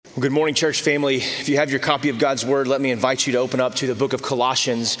Well, good morning, church family. If you have your copy of God's Word, let me invite you to open up to the book of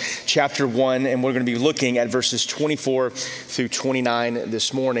Colossians, chapter 1, and we're going to be looking at verses 24 through 29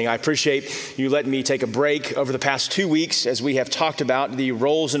 this morning. I appreciate you letting me take a break over the past 2 weeks as we have talked about the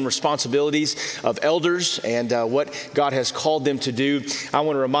roles and responsibilities of elders and what God has called them to do. I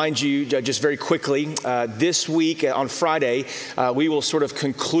want to remind you just very quickly, this week on Friday, we will sort of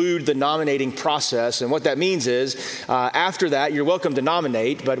conclude the nominating process. And what that means is after that, you're welcome to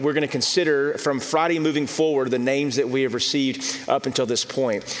nominate, but we're going to consider from Friday moving forward the names that we have received up until this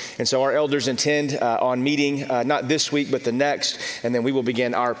point. And so our elders intend on meeting not this week, but the next, and then we will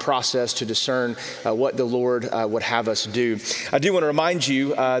begin our process to discern what the Lord would have us do. I do want to remind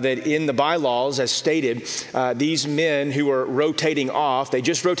you that in the bylaws, as stated, these men who are rotating off, they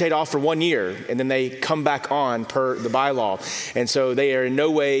just rotate off for 1 year, and then they come back on per the bylaw. And so they are in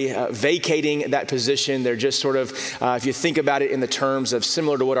no way vacating that position. They're just sort of, if you think about it in the terms of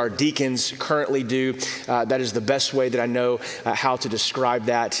similar to what our deacons currently do, that is the best way that I know how to describe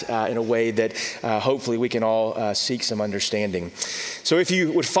that in a way that hopefully we can all seek some understanding. So if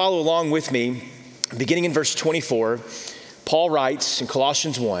you would follow along with me, beginning in verse 24, Paul writes in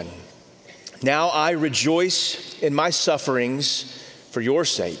Colossians 1, "Now I rejoice in my sufferings for your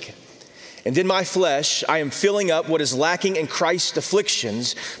sake. And in my flesh, I am filling up what is lacking in Christ's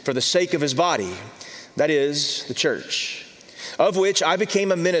afflictions for the sake of his body, that is, the church, of which I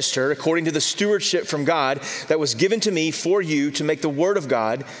became a minister according to the stewardship from God that was given to me for you to make the word of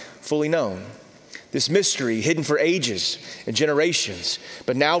God fully known. This mystery hidden for ages and generations,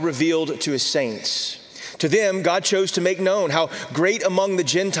 but now revealed to his saints. To them, God chose to make known how great among the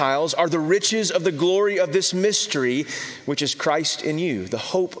Gentiles are the riches of the glory of this mystery, which is Christ in you, the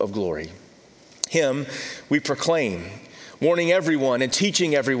hope of glory. Him we proclaim, warning everyone and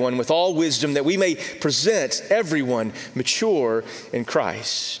teaching everyone with all wisdom, that we may present everyone mature in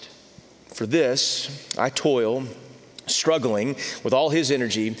Christ. For this I toil, struggling with all his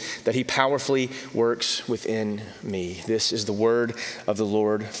energy, that he powerfully works within me." This is the word of the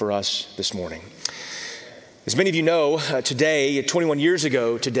Lord for us this morning. As many of you know, today, 21 years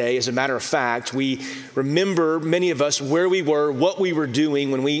ago today, as a matter of fact, we remember, many of us, where we were, what we were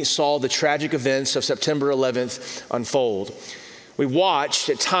doing when we saw the tragic events of September 11th unfold. We watched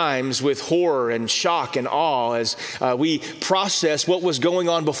at times with horror and shock and awe as we processed what was going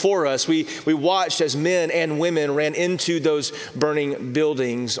on before us. We watched as men and women ran into those burning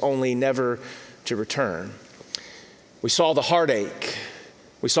buildings, only never to return. We saw the heartache.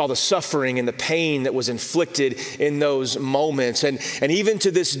 We saw the suffering and the pain that was inflicted in those moments. And even to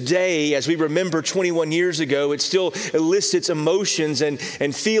this day, as we remember 21 years ago, it still elicits emotions and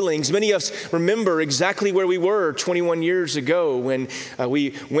feelings. Many of us remember exactly where we were 21 years ago when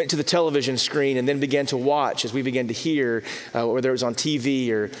we went to the television screen and then began to watch as we began to hear, whether it was on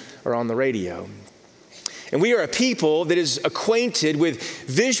TV or on the radio. And we are a people that is acquainted with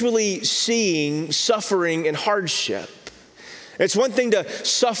visually seeing suffering and hardship. It's one thing to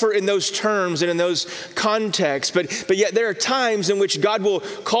suffer in those terms and in those contexts, but yet there are times in which God will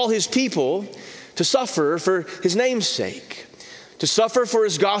call his people to suffer for his name's sake, to suffer for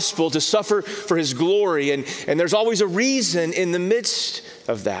his gospel, to suffer for his glory. And there's always a reason in the midst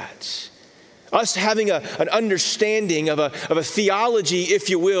of that. Us having an understanding of a theology, if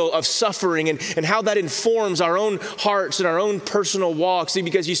you will, of suffering and how that informs our own hearts and our own personal walks. See,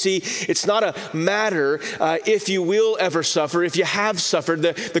 because you see, it's not a matter if you will ever suffer, if you have suffered.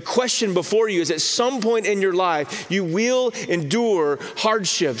 The question before you is at some point in your life, you will endure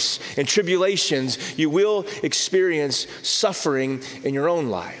hardships and tribulations. You will experience suffering in your own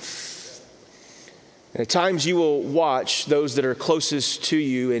life. And at times you will watch those that are closest to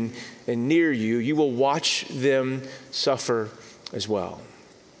you and near you, you will watch them suffer as well.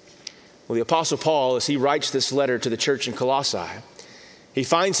 Well, the Apostle Paul, as he writes this letter to the church in Colossae, he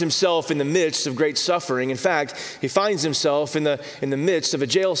finds himself in the midst of great suffering. In fact, he finds himself in the midst of a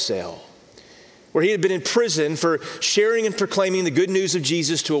jail cell, where he had been in prison for sharing and proclaiming the good news of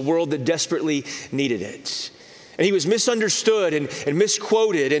Jesus to a world that desperately needed it. And he was misunderstood and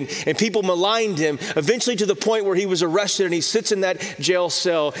misquoted, and people maligned him, eventually to the point where he was arrested, and he sits in that jail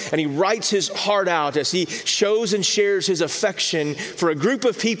cell and he writes his heart out as he shows and shares his affection for a group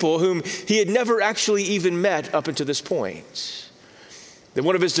of people whom he had never actually even met up until this point. That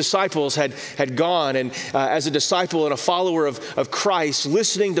one of his disciples had gone, and as a disciple and a follower of Christ,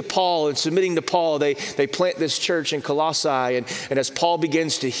 listening to Paul and submitting to Paul, they plant this church in Colossae. And as Paul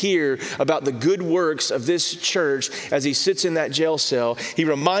begins to hear about the good works of this church as he sits in that jail cell, he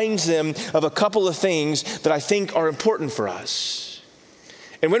reminds them of a couple of things that I think are important for us.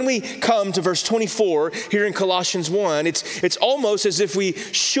 And when we come to verse 24 here in Colossians 1, it's almost as if we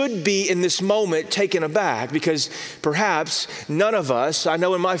should be in this moment taken aback, because perhaps none of us, I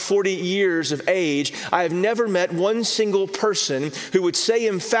know in my 40 years of age, I have never met one single person who would say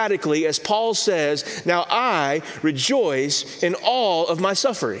emphatically, as Paul says, "Now I rejoice in all of my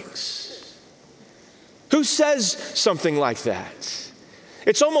sufferings." Who says something like that?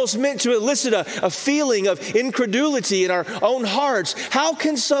 It's almost meant to elicit a feeling of incredulity in our own hearts. How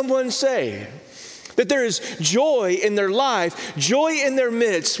can someone say that there is joy in their life, joy in their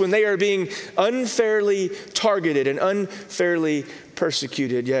midst, when they are being unfairly targeted and unfairly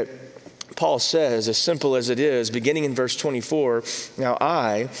persecuted? Yet Paul says, as simple as it is, beginning in verse 24, "Now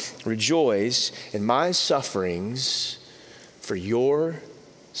I rejoice in my sufferings for your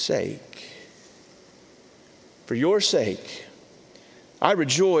sake." For your sake. I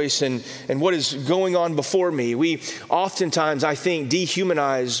rejoice in what is going on before me. We oftentimes, I think,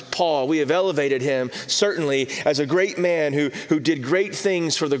 dehumanize Paul. We have elevated him, certainly, as a great man who did great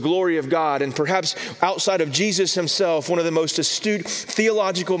things for the glory of God, and perhaps outside of Jesus himself, one of the most astute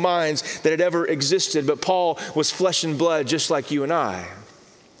theological minds that had ever existed. But Paul was flesh and blood, just like you and I.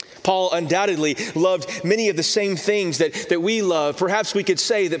 Paul undoubtedly loved many of the same things that we love. Perhaps we could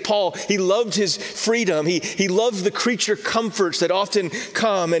say that Paul, he loved his freedom. He loved the creature comforts that often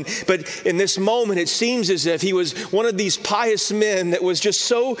come. But in this moment, it seems as if he was one of these pious men that was just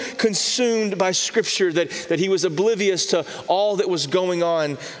so consumed by Scripture that he was oblivious to all that was going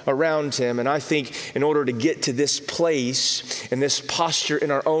on around him. And I think in order to get to this place and this posture in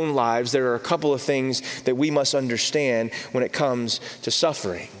our own lives, there are a couple of things that we must understand when it comes to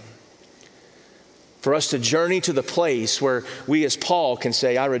suffering. For us to journey to the place where we as Paul can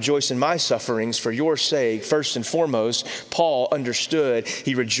say, "I rejoice in my sufferings for your sake." First and foremost, Paul understood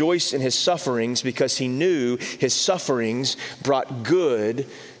he rejoiced in his sufferings because he knew his sufferings brought good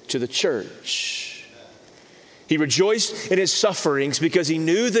to the church. He rejoiced in his sufferings because he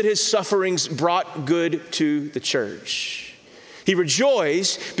knew that his sufferings brought good to the church. He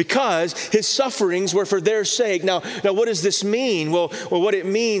rejoiced because his sufferings were for their sake. Now, what does this mean? Well, what it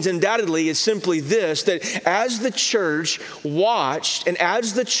means undoubtedly is simply this, that as the church watched and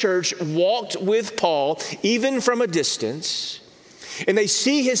as the church walked with Paul, even from a distance, and they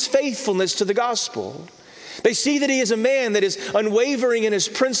see his faithfulness to the gospel, they see that he is a man that is unwavering in his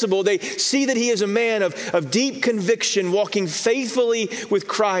principle. They see that he is a man of deep conviction, walking faithfully with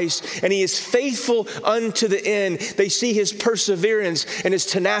Christ, and he is faithful unto the end. They see his perseverance and his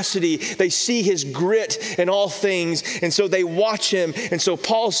tenacity. They see his grit in all things, and so they watch him. And so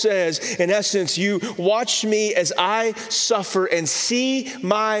Paul says, in essence, "You watch me as I suffer and see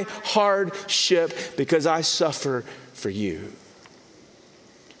my hardship because I suffer for you.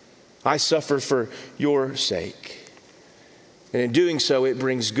 I suffer for your sake." And in doing so, it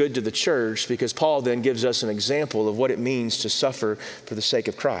brings good to the church, because Paul then gives us an example of what it means to suffer for the sake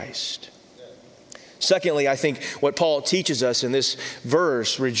of Christ. Secondly, I think what Paul teaches us in this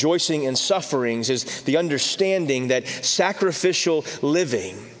verse, rejoicing in sufferings, is the understanding that sacrificial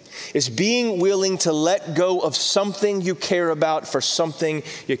living is being willing to let go of something you care about for something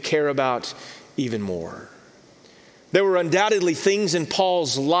you care about even more. There were undoubtedly things in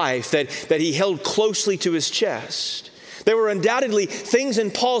Paul's life that he held closely to his chest. There were undoubtedly things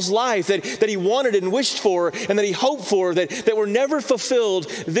in Paul's life that he wanted and wished for and that he hoped for that were never fulfilled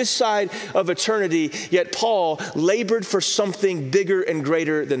this side of eternity. Yet Paul labored for something bigger and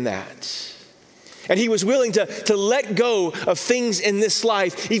greater than that. And he was willing to let go of things in this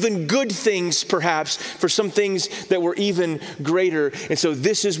life, even good things perhaps, for some things that were even greater. And so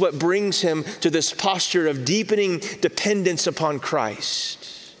this is what brings him to this posture of deepening dependence upon Christ.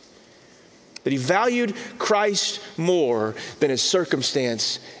 That he valued Christ more than his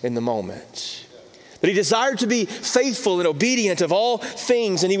circumstance in the moment. That he desired to be faithful and obedient of all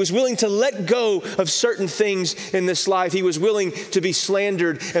things, and he was willing to let go of certain things in this life. He was willing to be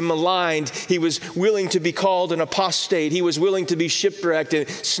slandered and maligned. He was willing to be called an apostate. He was willing to be shipwrecked and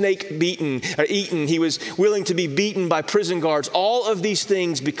eaten. He was willing to be beaten by prison guards. All of these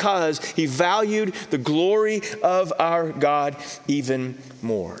things because he valued the glory of our God even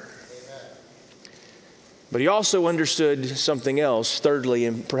more. But he also understood something else, thirdly,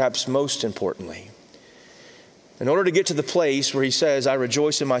 and perhaps most importantly. In order to get to the place where he says, "I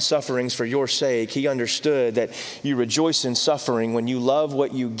rejoice in my sufferings for your sake," he understood that you rejoice in suffering when you love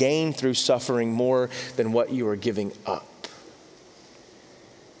what you gain through suffering more than what you are giving up.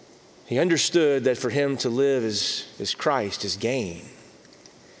 He understood that for him to live is Christ, is gain.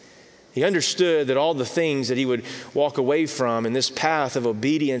 He understood that all the things that he would walk away from in this path of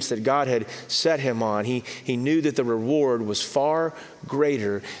obedience that God had set him on, he knew that the reward was far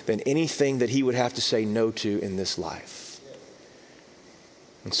greater than anything that he would have to say no to in this life.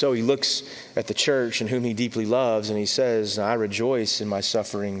 And so he looks at the church in whom he deeply loves, and he says, I rejoice in my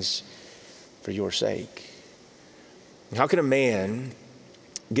sufferings for your sake. And how can a man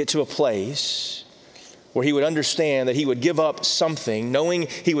get to a place where he would understand that he would give up something, knowing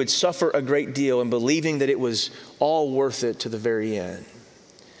he would suffer a great deal and believing that it was all worth it to the very end?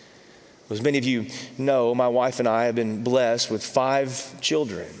 As many of you know, my wife and I have been blessed with 5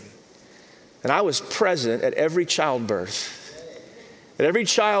 children. And I was present at every childbirth, at every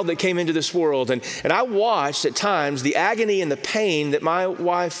child that came into this world. And I watched at times the agony and the pain that my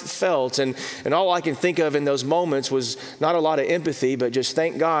wife felt. And all I can think of in those moments was not a lot of empathy, but just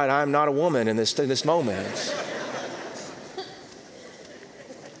thank God I'm not a woman in this moment.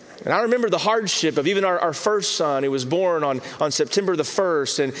 And I remember the hardship of even our first son who was born on September the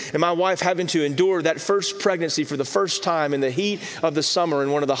 1st, and my wife having to endure that first pregnancy for the first time in the heat of the summer,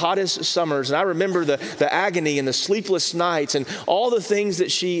 in one of the hottest summers. And I remember the agony and the sleepless nights and all the things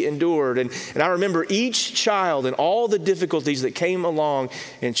that she endured. And I remember each child and all the difficulties that came along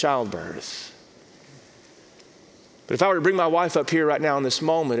in childbirth. But if I were to bring my wife up here right now in this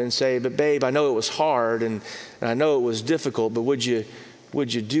moment and say, but babe, I know it was hard and I know it was difficult, but would you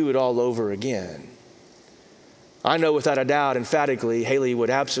do it all over again? I know without a doubt, emphatically, Haley would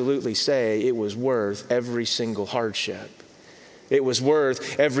absolutely say it was worth every single hardship. It was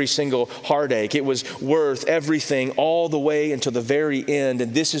worth every single heartache. It was worth everything all the way until the very end.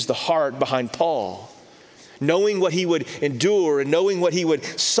 And this is the heart behind Paul. Knowing what he would endure and knowing what he would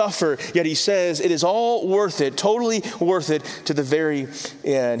suffer, yet he says it is all worth it, totally worth it to the very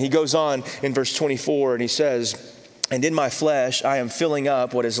end. He goes on in verse 24 and he says, and in my flesh, I am filling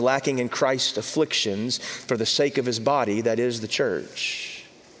up what is lacking in Christ's afflictions for the sake of his body, that is the church.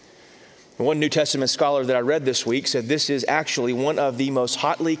 One New Testament scholar that I read this week said this is actually one of the most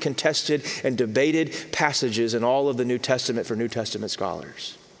hotly contested and debated passages in all of the New Testament for New Testament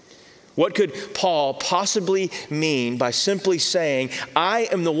scholars. What could Paul possibly mean by simply saying, I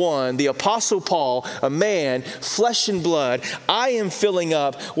am the one, the Apostle Paul, a man, flesh and blood, I am filling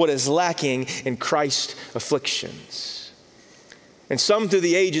up what is lacking in Christ's afflictions? And some through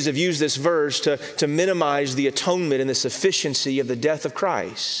the ages have used this verse to minimize the atonement and the sufficiency of the death of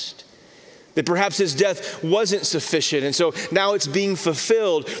Christ. That perhaps his death wasn't sufficient, and so now it's being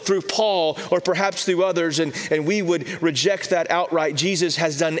fulfilled through Paul or perhaps through others, and we would reject that outright. Jesus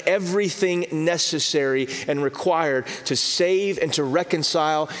has done everything necessary and required to save and to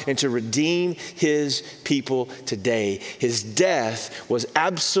reconcile and to redeem his people today. His death was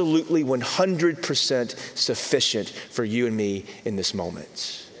absolutely 100% sufficient for you and me in this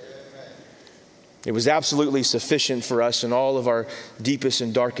moment. It was absolutely sufficient for us in all of our deepest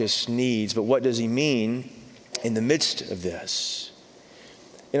and darkest needs. But what does he mean in the midst of this?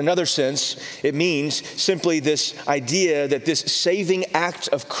 In another sense, it means simply this idea that this saving act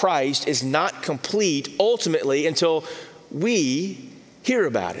of Christ is not complete ultimately until we hear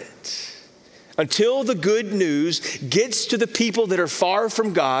about it. Until the good news gets to the people that are far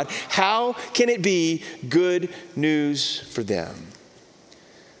from God, how can it be good news for them?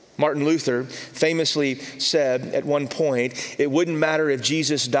 Martin Luther famously said at one point, it wouldn't matter if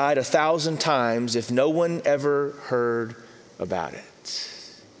Jesus died 1,000 times if no one ever heard about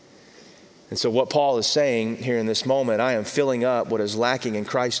it. And so what Paul is saying here in this moment, I am filling up what is lacking in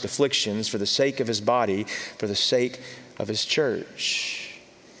Christ's afflictions for the sake of his body, for the sake of his church.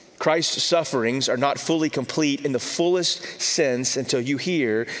 Christ's sufferings are not fully complete in the fullest sense until you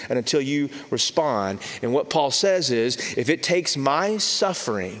hear and until you respond. And what Paul says is, if it takes my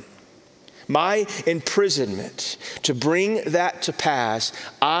suffering, my imprisonment to bring that to pass,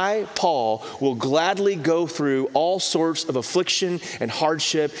 I, Paul, will gladly go through all sorts of affliction and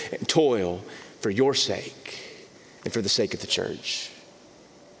hardship and toil for your sake and for the sake of the church.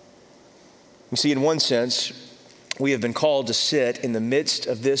 You see, in one sense, we have been called to sit in the midst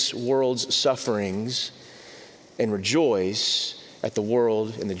of this world's sufferings and rejoice at the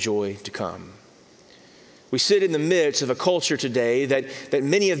world and the joy to come. We sit in the midst of a culture today that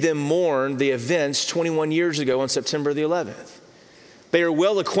many of them mourn the events 21 years ago on September the 11th. They are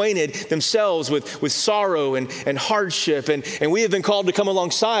well acquainted themselves with sorrow and hardship. And we have been called to come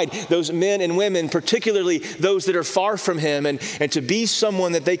alongside those men and women, particularly those that are far from him, and to be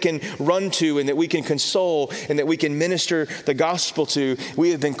someone that they can run to and that we can console and that we can minister the gospel to.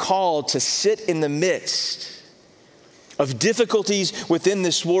 We have been called to sit in the midst of difficulties within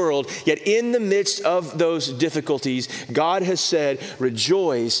this world, yet in the midst of those difficulties, God has said,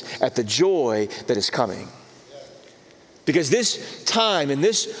 rejoice at the joy that is coming. Because this time and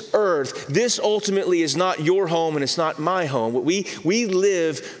this earth, this ultimately is not your home and it's not my home. We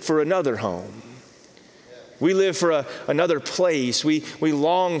live for another home. We live for another place. We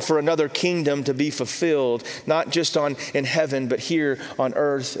long for another kingdom to be fulfilled, not just in heaven, but here on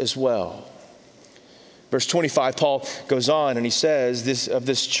earth as well. Verse 25, Paul goes on and he says, of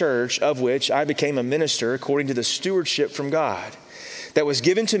this church of which I became a minister according to the stewardship from God that was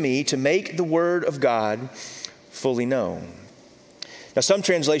given to me to make the word of God fully known. Now, some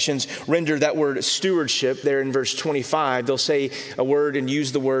translations render that word stewardship there in verse 25. They'll say a word and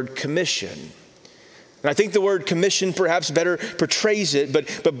use the word commission. And I think the word commission perhaps better portrays it,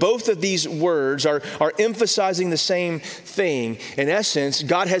 but both of these words are emphasizing the same thing. In essence,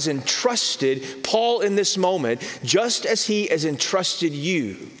 God has entrusted Paul in this moment just as he has entrusted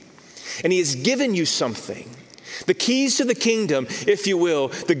you. And he has given you something. The keys to the kingdom, if you will,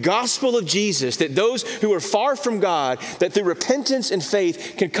 the gospel of Jesus, that those who are far from God, that through repentance and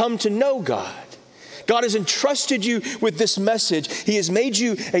faith can come to know God. God has entrusted you with this message. He has made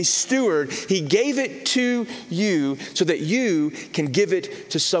you a steward. He gave it to you so that you can give it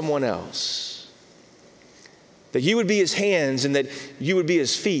to someone else. That you would be his hands and that you would be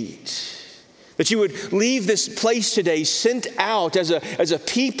his feet. That you would leave this place today sent out as a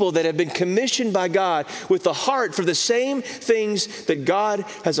people that have been commissioned by God with the heart for the same things that God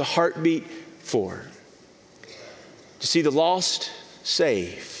has a heartbeat for. To see the lost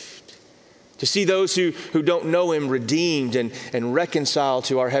saved. To see those who don't know him redeemed and reconciled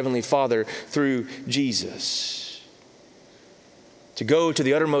to our Heavenly Father through Jesus. To go to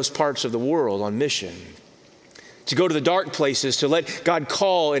the uttermost parts of the world on mission. To go to the dark places, to let God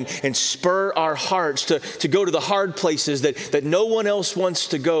call and spur our hearts to go to the hard places that no one else wants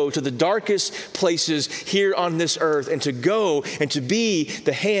to go, to the darkest places here on this earth, and to go and to be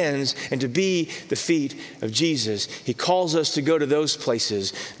the hands and to be the feet of Jesus. He calls us to go to those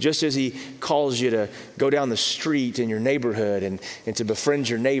places, just as he calls you to go down the street in your neighborhood and to befriend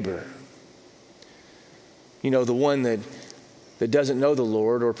your neighbor. You know, the one that doesn't know the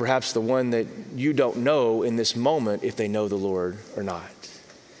Lord, or perhaps the one that you don't know in this moment if they know the Lord or not.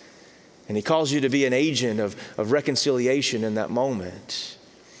 And he calls you to be an agent of reconciliation in that moment,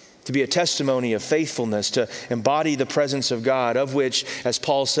 to be a testimony of faithfulness, to embody the presence of God, of which, as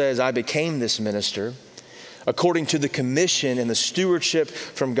Paul says, I became this minister, according to the commission and the stewardship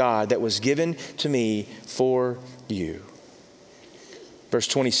from God that was given to me for you. Verse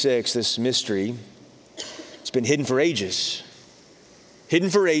 26, this mystery, it's been hidden for ages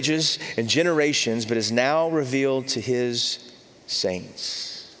and generations, but is now revealed to his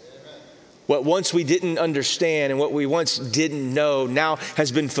saints. What once we didn't understand and what we once didn't know now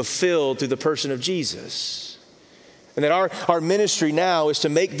has been fulfilled through the person of Jesus. And that our ministry now is to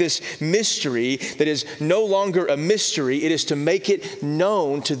make this mystery that is no longer a mystery, it is to make it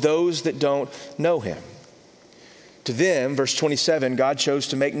known to those that don't know him. To them, verse 27, God chose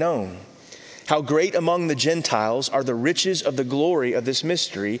to make known how great among the Gentiles are the riches of the glory of this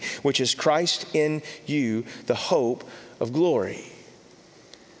mystery, which is Christ in you, the hope of glory.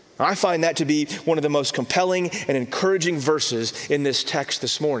 I find that to be one of the most compelling and encouraging verses in this text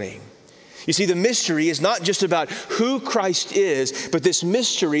this morning. You see, the mystery is not just about who Christ is, but this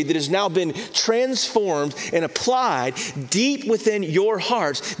mystery that has now been transformed and applied deep within your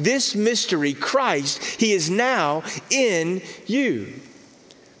hearts. This mystery, Christ, he is now in you.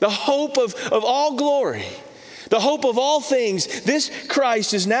 The hope of all glory, the hope of all things. This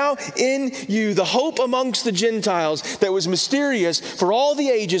Christ is now in you, the hope amongst the Gentiles that was mysterious for all the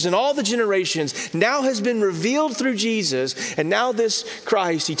ages and all the generations, now has been revealed through Jesus. And now this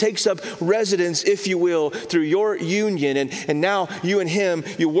Christ, he takes up residence, if you will, through your union. And now you and him,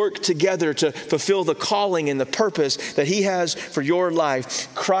 you work together to fulfill the calling and the purpose that he has for your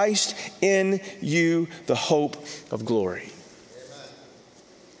life. Christ in you, the hope of glory.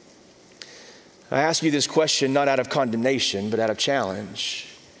 I ask you this question not out of condemnation, but out of challenge.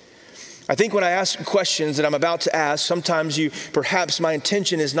 I think when I ask questions that I'm about to ask, sometimes perhaps my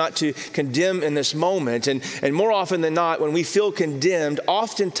intention is not to condemn in this moment. And more often than not, when we feel condemned,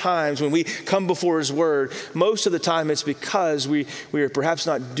 oftentimes when we come before his word, most of the time it's because we are perhaps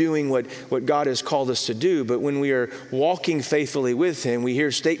not doing what God has called us to do. But when we are walking faithfully with him, we hear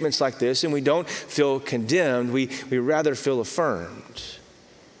statements like this and we don't feel condemned. We rather feel affirmed.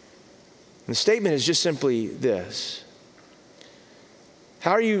 And the statement is just simply this.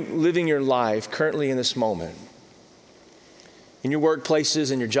 How are you living your life currently in this moment? In your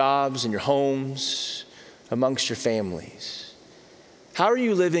workplaces, in your jobs, in your homes, amongst your families? How are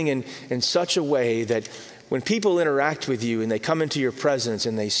you living in such a way that when people interact with you and they come into your presence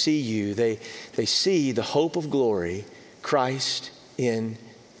and they see you, they see the hope of glory, Christ in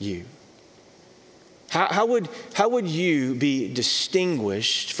you? How would you be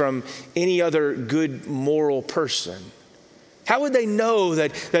distinguished from any other good moral person? How would they know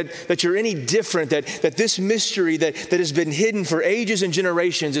that you're any different, that this mystery that has been hidden for ages and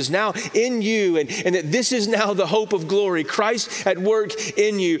generations is now in you, and that this is now the hope of glory, Christ at work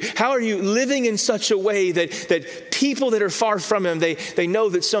in you? How are you living in such a way that people that are far from him, they know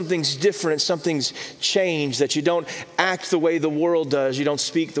that something's different, something's changed, that you don't act the way the world does, you don't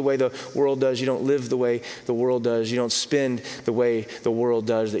speak the way the world does, you don't live the way the world does, you don't spend the way the world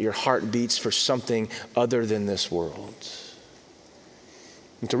does, that your heart beats for something other than this world?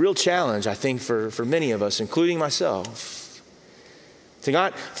 It's a real challenge, I think, for many of us, including myself, to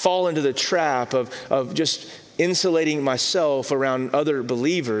not fall into the trap of just insulating myself around other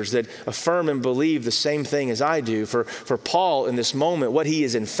believers that affirm and believe the same thing as I do. For Paul in this moment, what he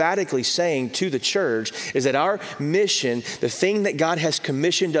is emphatically saying to the church is that our mission, the thing that God has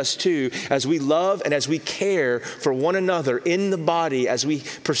commissioned us to, as we love and as we care for one another in the body, as we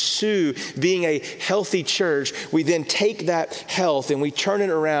pursue being a healthy church, we then take that health and we turn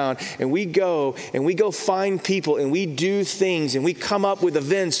it around and we go find people and we do things and we come up with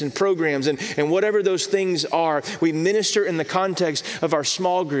events and programs and whatever those things are. We minister in the context of our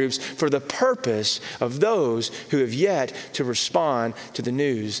small groups for the purpose of those who have yet to respond to the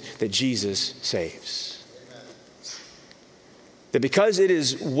news that Jesus saves. Amen. That because it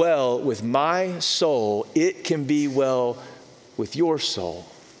is well with my soul, it can be well with your soul.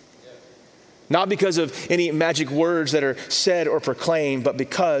 Not because of any magic words that are said or proclaimed, but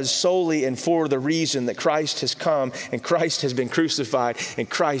because solely and for the reason that Christ has come and Christ has been crucified and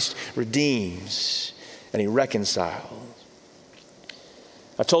Christ redeems and he reconciles.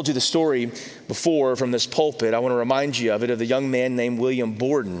 I've told you the story before from this pulpit. I want to remind you of it, of the young man named William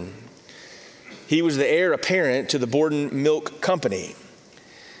Borden. He was the heir apparent to the Borden Milk Company.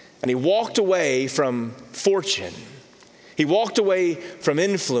 And he walked away from fortune. He walked away from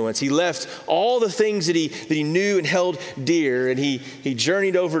influence. He left all the things that he knew and held dear, and he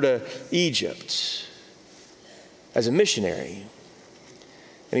journeyed over to Egypt as a missionary.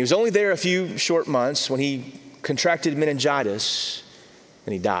 And he was only there a few short months when he contracted meningitis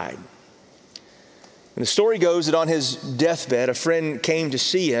and he died. And the story goes that on his deathbed, a friend came to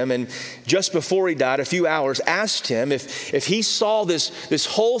see him, and just before he died, a few hours, asked him if he saw this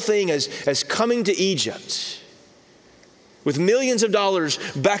whole thing as coming to Egypt with millions of dollars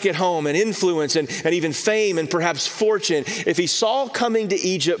back at home and influence and even fame and perhaps fortune. If he saw coming to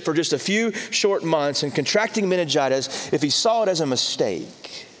Egypt for just a few short months and contracting meningitis, if he saw it as a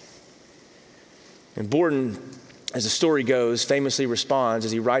mistake. And Borden, as the story goes, famously responds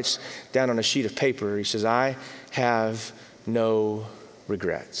as he writes down on a sheet of paper, he says, "I have no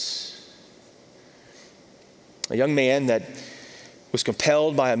regrets." A young man that was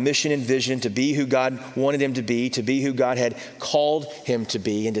compelled by a mission and vision to be who God wanted him to be who God had called him to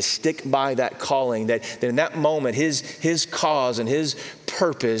be, and to stick by that calling, that in that moment his cause and his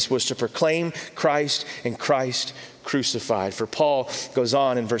purpose was to proclaim Christ and Christ crucified. For Paul goes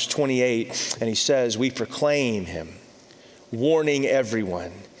on in verse 28 and he says, "We proclaim him, warning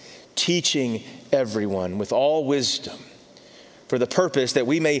everyone, teaching everyone with all wisdom, for the purpose that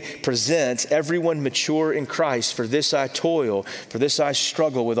we may present everyone mature in Christ. For this I toil, for this I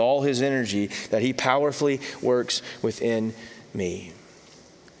struggle with all his energy that he powerfully works within me."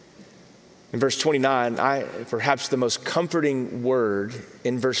 In verse 29, perhaps the most comforting word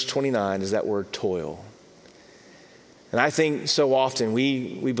in verse 29 is that word toil. And I think so often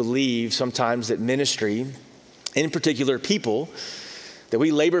we believe sometimes that ministry, in particular people, that we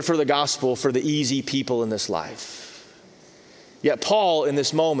labor for the gospel for the easy people in this life. Yet Paul, in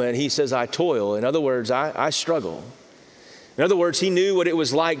this moment, he says, "I toil." In other words, I struggle. In other words, he knew what it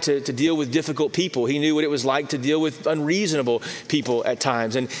was like to deal with difficult people. He knew what it was like to deal with unreasonable people at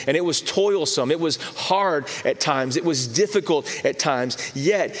times. And it was toilsome. It was hard at times. It was difficult at times.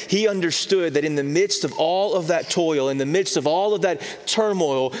 Yet he understood that in the midst of all of that toil, in the midst of all of that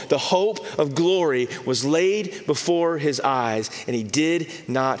turmoil, the hope of glory was laid before his eyes, and he did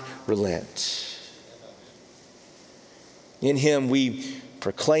not relent. In him we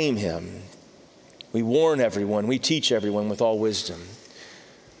proclaim him. We warn everyone. We teach everyone with all wisdom.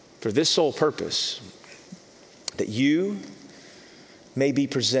 For this sole purpose, that you may be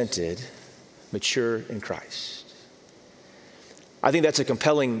presented mature in Christ. I think that's a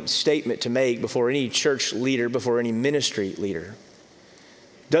compelling statement to make before any church leader, before any ministry leader.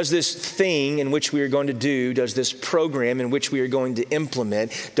 Does this thing in which we are going to do, does this program in which we are going to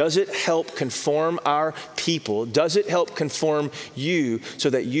implement, does it help conform our people? Does it help conform you so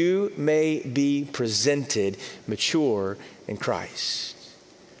that you may be presented mature in Christ?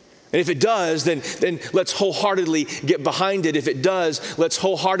 And if it does, then let's wholeheartedly get behind it. If it does, let's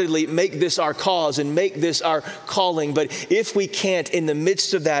wholeheartedly make this our cause and make this our calling. But if we can't, in the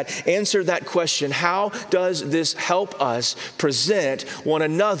midst of that, answer that question, how does this help us present one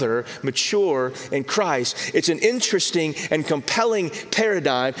another mature in Christ? It's an interesting and compelling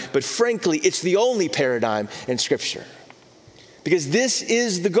paradigm, but frankly, it's the only paradigm in Scripture. Because this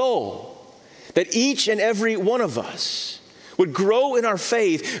is the goal, that each and every one of us would grow in our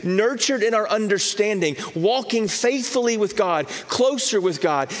faith, nurtured in our understanding, walking faithfully with God, closer with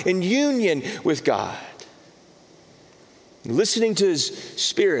God, in union with God, listening to His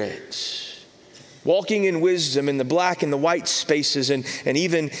Spirit, walking in wisdom in the black and the white spaces and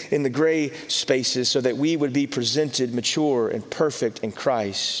even in the gray spaces, so that we would be presented mature and perfect in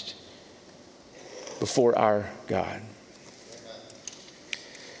Christ before our God.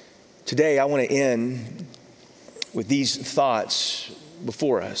 Today, I want to end with these thoughts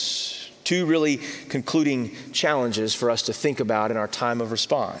before us. Two really concluding challenges for us to think about in our time of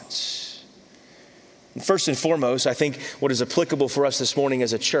response. First and foremost, I think what is applicable for us this morning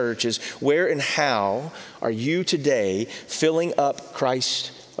as a church is, where and how are you today filling up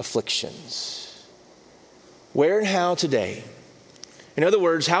Christ's afflictions? Where and how today? In other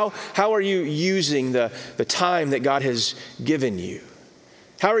words, how are you using the time that God has given you?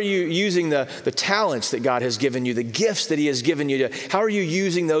 How are you using the talents that God has given you, the gifts that He has given you? How are you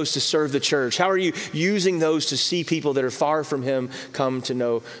using those to serve the church? How are you using those to see people that are far from Him come to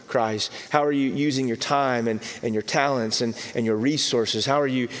know Christ? How are you using your time and your talents and your resources? How are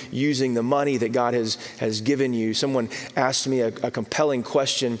you using the money that God has given you? Someone asked me a compelling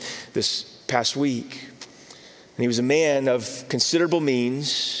question this past week. And he was a man of considerable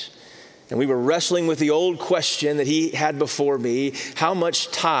means. And we were wrestling with the old question that he had before me: how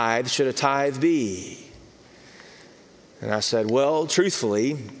much tithe should a tithe be? And I said, well,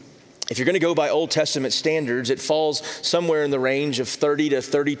 truthfully, if you're going to go by Old Testament standards, it falls somewhere in the range of 30 to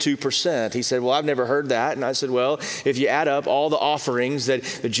 32%. He said, well, I've never heard that. And I said, well, if you add up all the offerings that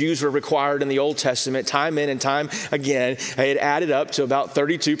the Jews were required in the Old Testament, time in and time again, it added up to about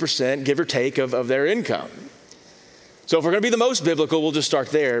 32%, give or take, of their income. So if we're going to be the most biblical, we'll just start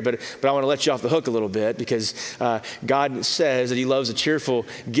there. But I want to let you off the hook a little bit, because God says that He loves a cheerful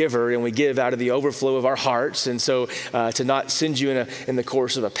giver, and we give out of the overflow of our hearts. And so to not send you in the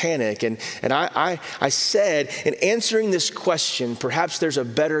course of a panic. And I said, in answering this question, perhaps there's a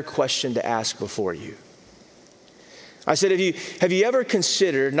better question to ask before you. I said, have you ever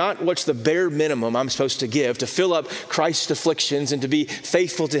considered not what's the bare minimum I'm supposed to give to fill up Christ's afflictions and to be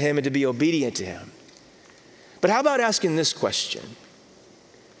faithful to Him and to be obedient to Him? But how about asking this question?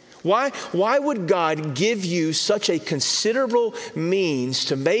 Why would God give you such a considerable means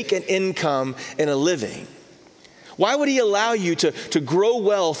to make an income and a living? Why would He allow you to grow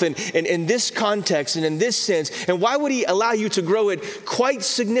wealth in this context and in this sense? And why would He allow you to grow it quite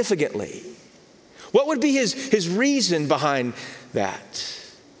significantly? What would be His reason behind that?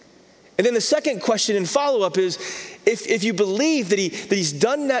 And then the second question in follow-up is, if you believe that He's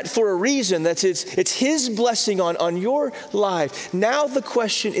done that for a reason, that it's His blessing on your life, now the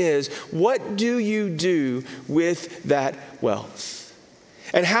question is, what do you do with that wealth?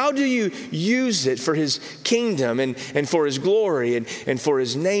 And how do you use it for His kingdom and for His glory and for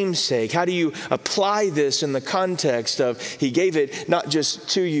His namesake? How do you apply this in the context of He gave it not just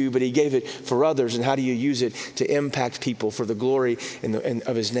to you, but He gave it for others? And how do you use it to impact people for the glory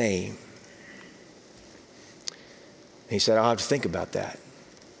of His name? He said, I'll have to think about that.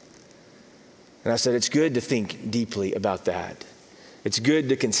 And I said, it's good to think deeply about that. It's good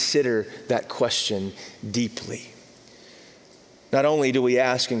to consider that question deeply. Not only do we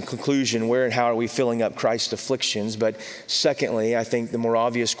ask in conclusion, where and how are we filling up Christ's afflictions, but secondly, I think the more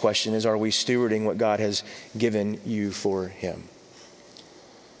obvious question is, are we stewarding what God has given you for Him?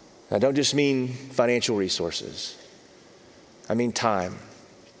 I don't just mean financial resources. I mean time.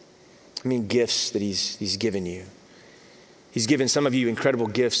 I mean gifts that He's given you. He's given some of you incredible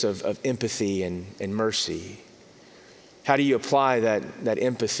gifts of empathy and mercy. How do you apply that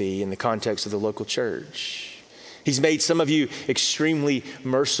empathy in the context of the local church? He's made some of you extremely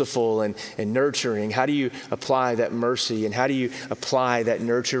merciful and nurturing. How do you apply that mercy, and how do you apply that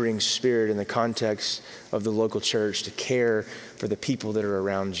nurturing spirit in the context of the local church to care for the people that are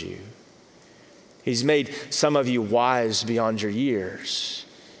around you? He's made some of you wise beyond your years.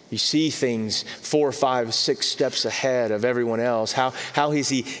 You see things 4, 5, 6 steps ahead of everyone else. How has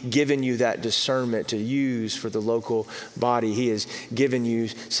he given you that discernment to use for the local body? He has given you,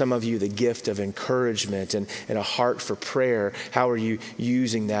 some of you, the gift of encouragement and a heart for prayer. How are you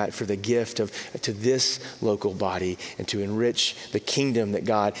using that for the gift to this local body and to enrich the kingdom that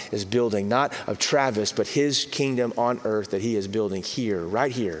God is building, not of Travis, but his kingdom on earth that he is building here,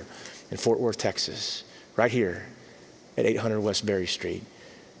 right here in Fort Worth, Texas, right here at 800 West Berry Street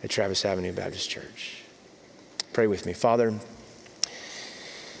at Travis Avenue Baptist Church. Pray with me. Father,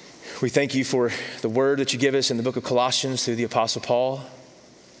 we thank you for the word that you give us in the book of Colossians through the Apostle Paul,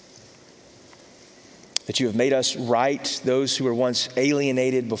 that you have made us right. Those who were once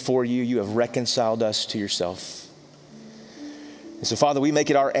alienated before you, you have reconciled us to yourself. And so, Father, we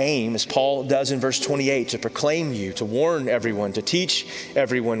make it our aim, as Paul does in verse 28, to proclaim you, to warn everyone, to teach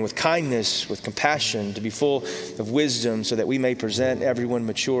everyone with kindness, with compassion, to be full of wisdom, so that we may present everyone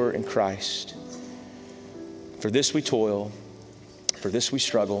mature in Christ. For this we toil, for this we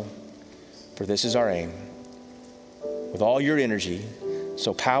struggle, for this is our aim. With all your energy,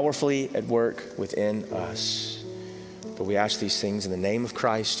 so powerfully at work within us. For we ask these things in the name of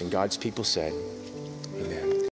Christ, and God's people said,